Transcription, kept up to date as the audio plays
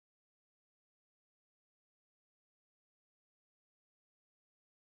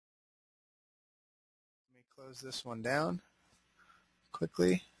Close this one down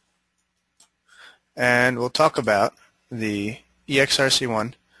quickly, and we'll talk about the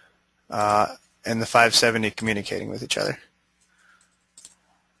EXRC1 and the 570 communicating with each other.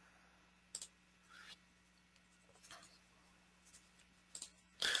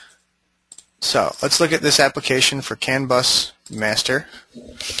 So let's look at this application for CANbus master.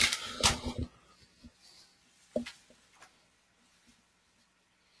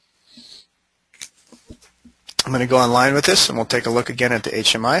 I'm going to go online with this, and we'll take a look again at the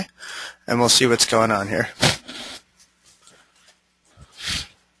HMI, and we'll see what's going on here.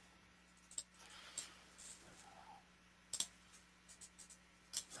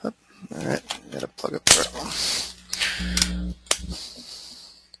 All right, got to plug up the right one.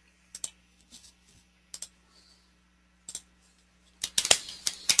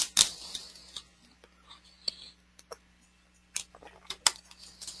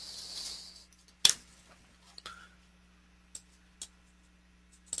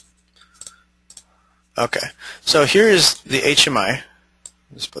 Okay, so here is the HMI.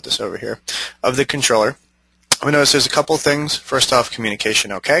 Let's put this over here of the controller. We notice there's a couple things. First off,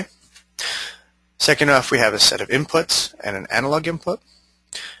 communication okay. Second off, we have a set of inputs and an analog input,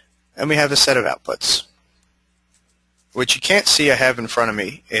 and we have a set of outputs. What you can't see I have in front of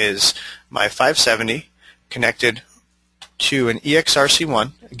me is my 570 connected to an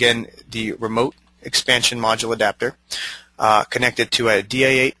EXRC1, again the remote expansion module adapter, connected to a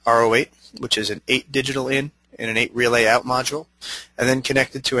DA8 R08, which is an 8 digital in and an 8 relay out module, and then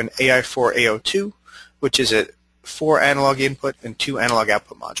connected to an AI4 A02, which is a 4 analog input and 2 analog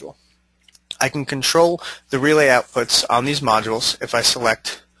output module. I can control the relay outputs on these modules if I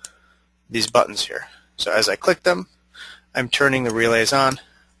select these buttons here. So as I click them, I'm turning the relays on,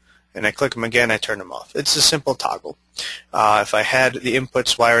 and I click them again, I turn them off. It's a simple toggle. If I had the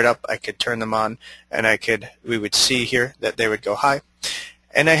inputs wired up, I could turn them on, and we would see here that they would go high.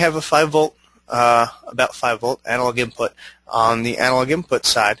 And I have a 5 volt, about 5 volt analog input on the analog input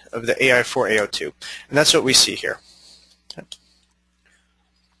side of the AI4 A02. And that's what we see here.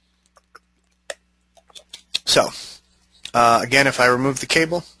 So, again, if I remove the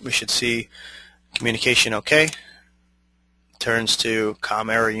cable, we should see communication okay. Turns to COM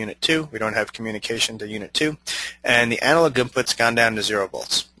error unit 2. We don't have communication to unit 2. And the analog input's gone down to 0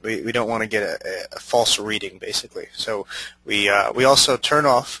 volts. We don't want to get a false reading, basically. So we also turn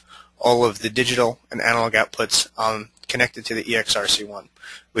off all of the digital and analog outputs connected to the EXRC1.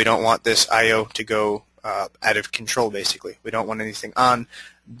 We don't want this I/O to go out of control, basically. We don't want anything on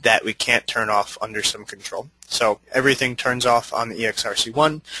that we can't turn off under some control. So everything turns off on the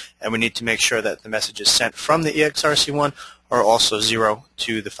EXRC1, and we need to make sure that the messages sent from the EXRC1 are also 0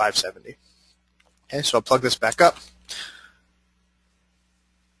 to the 570. Okay, so I'll plug this back up.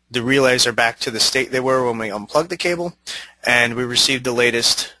 The relays are back to the state they were when we unplugged the cable, and we received the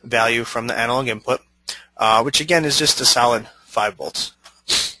latest value from the analog input, which again is just a solid 5 volts.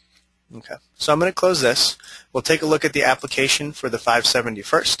 Okay, so I'm going to close this. We'll take a look at the application for the 570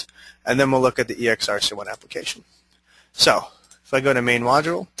 first, and then we'll look at the EXRC1 application. So if I go to main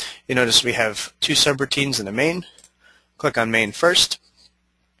module, you notice we have 2 subroutines in the main. Click on main first.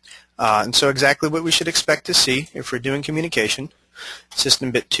 And so exactly what we should expect to see if we're doing communication.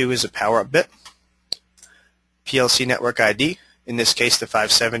 System bit 2 is a power-up bit. PLC network ID, in this case the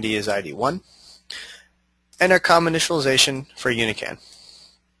 570 is ID 1. And our COM initialization for UniCAN.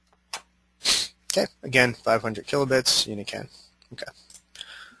 Okay, again 500 kilobits, UniCAN. Okay.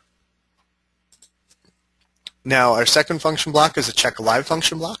 Now our second function block is a check alive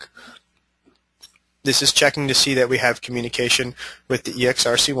function block. This is checking to see that we have communication with the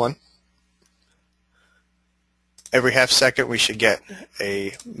EXRC1. Every half second we should get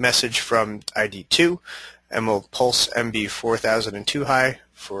a message from ID 2, and we'll pulse MB 4002 high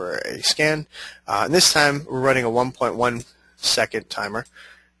for a scan. And this time we're running a 1.1 second timer.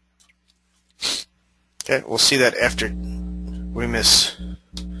 Okay, we'll see that after we miss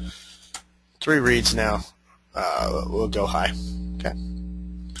 3 reads now, we'll go high. Okay.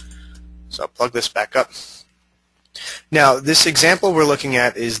 So I'll plug this back up. Now, this example we're looking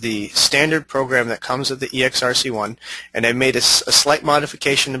at is the standard program that comes with the EXRC1, and I made a slight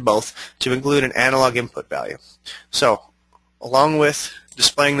modification to both to include an analog input value. So, along with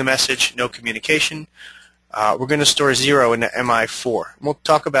displaying the message, no communication, we're going to store 0 in the MI4. We'll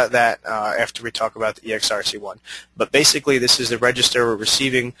talk about that after we talk about the EXRC1. But basically, this is the register we're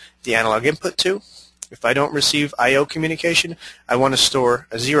receiving the analog input to. If I don't receive I/O communication, I want to store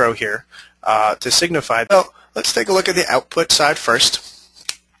a 0 here to signify. So let's take a look at the output side first.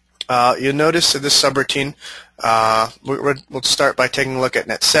 You'll notice that this subroutine We'll start by taking a look at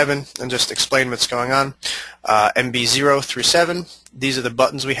net 7 and just explain what's going on. MB0 through 7, these are the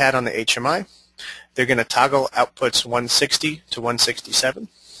buttons we had on the HMI. They're going to toggle outputs 160 to 167.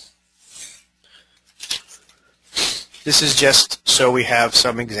 This is just so we have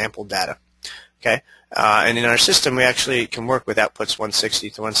some example data. Okay, and in our system we actually can work with outputs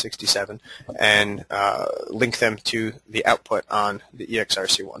 160 to 167 and link them to the output on the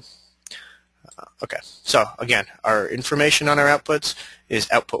EXRC1. Okay, so again, our information on our outputs is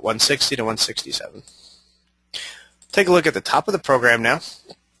output 160 to 167. Take a look at the top of the program now.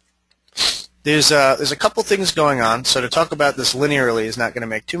 There's a couple things going on, so to talk about this linearly is not going to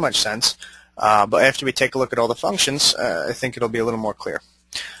make too much sense, but after we take a look at all the functions, I think it'll be a little more clear.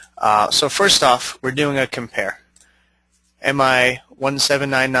 So first off, we're doing a compare.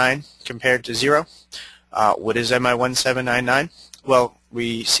 MI1799 compared to 0. What is MI1799? Well,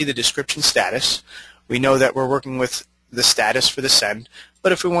 we see the description status. We know that we're working with the status for the send,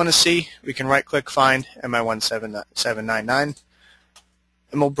 but if we want to see, we can right-click find MI1799,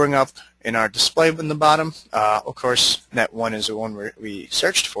 and we'll bring up in our display in the bottom. Of course, net 1 is the one we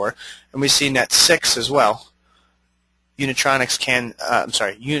searched for, and we see net 6 as well. Unitronics can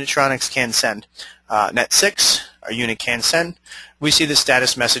send. Net 6, our UniCAN send. We see the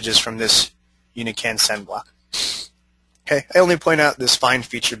status messages from this UniCAN send block. Okay, I only point out this find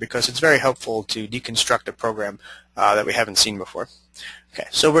feature because it's very helpful to deconstruct a program that we haven't seen before. Okay,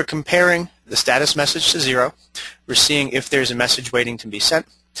 so we're comparing the status message to 0. We're seeing if there's a message waiting to be sent.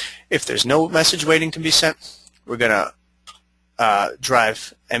 If there's no message waiting to be sent, we're going to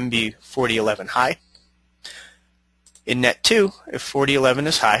drive MB4011 high. In net 2, if 4011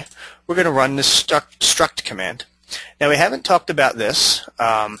 is high, we're going to run this struct command. Now we haven't talked about this.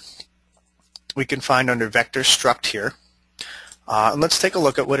 We can find under vector struct here. And let's take a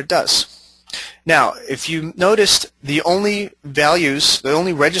look at what it does. Now, if you noticed, the only values, the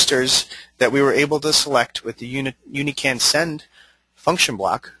only registers that we were able to select with the UniCAN send function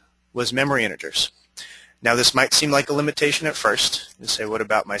block was memory integers. Now, this might seem like a limitation at first. You say, what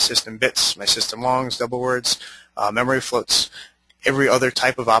about my system bits, my system longs, double words, memory floats, every other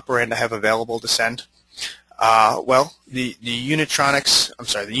type of operand I have available to send? Well, the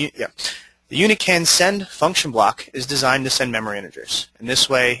UniCAN send function block is designed to send memory integers, and this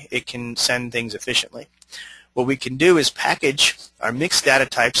way it can send things efficiently. What we can do is package our mixed data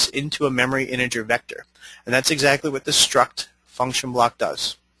types into a memory integer vector, and that's exactly what the struct function block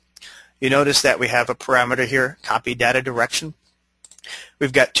does. You notice that we have a parameter here, copy data direction.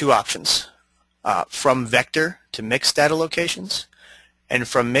 We've got two options, from vector to mixed data locations, and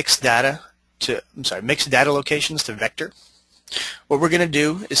from mixed data locations to vector. What we're going to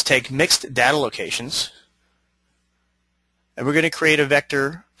do is take mixed data locations, and we're going to create a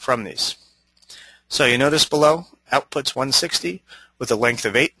vector from these. So you notice below, outputs 160 with a length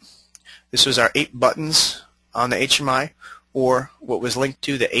of 8. This was our 8 buttons on the HMI, or what was linked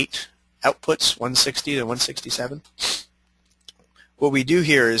to the 8 outputs, 160 to 167. What we do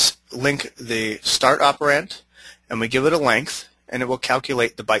here is link the start operand, and we give it a length, and it will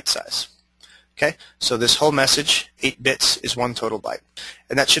calculate the byte size. Okay, so this whole message, 8 bits, is 1 total byte.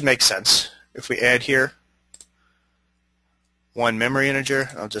 And that should make sense. If we add here 1 memory integer,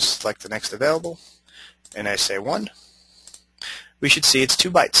 I'll just select the next available, and I say 1, we should see it's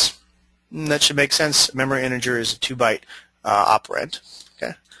 2 bytes. And that should make sense. A memory integer is a 2-byte operand.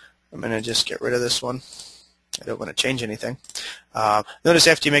 Okay, I'm going to just get rid of this one. I don't want to change anything. Notice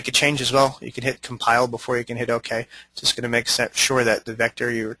after you make a change as well, you can hit compile before you can hit OK. Just going to make sure that the vector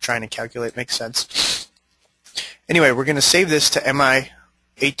you're trying to calculate makes sense. Anyway, we're going to save this to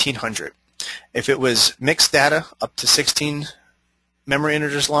MI1800. If it was mixed data up to 16 memory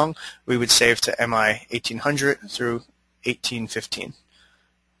integers long, we would save to MI1800 through 1815.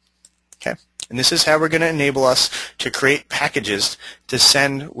 Okay, and this is how we're going to enable us to create packages to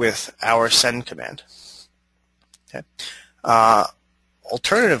send with our send command. Okay.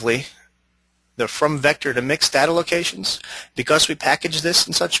 Alternatively, the from vector to mixed data locations, because we package this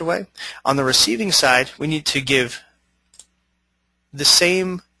in such a way, on the receiving side, we need to give the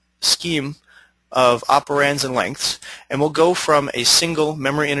same scheme of operands and lengths, and we'll go from a single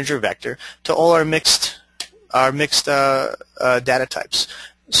memory integer vector to all our mixed data types.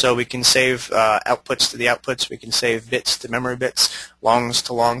 So we can save outputs to the outputs, we can save bits to memory bits, longs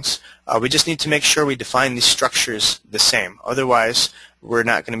to longs. We just need to make sure we define these structures the same. Otherwise, we're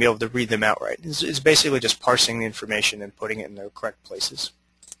not going to be able to read them outright. It's basically just parsing the information and putting it in the correct places.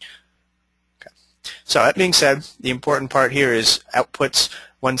 Okay. So that being said, the important part here is outputs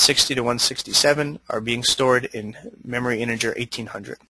 160 to 167 are being stored in memory integer 1800.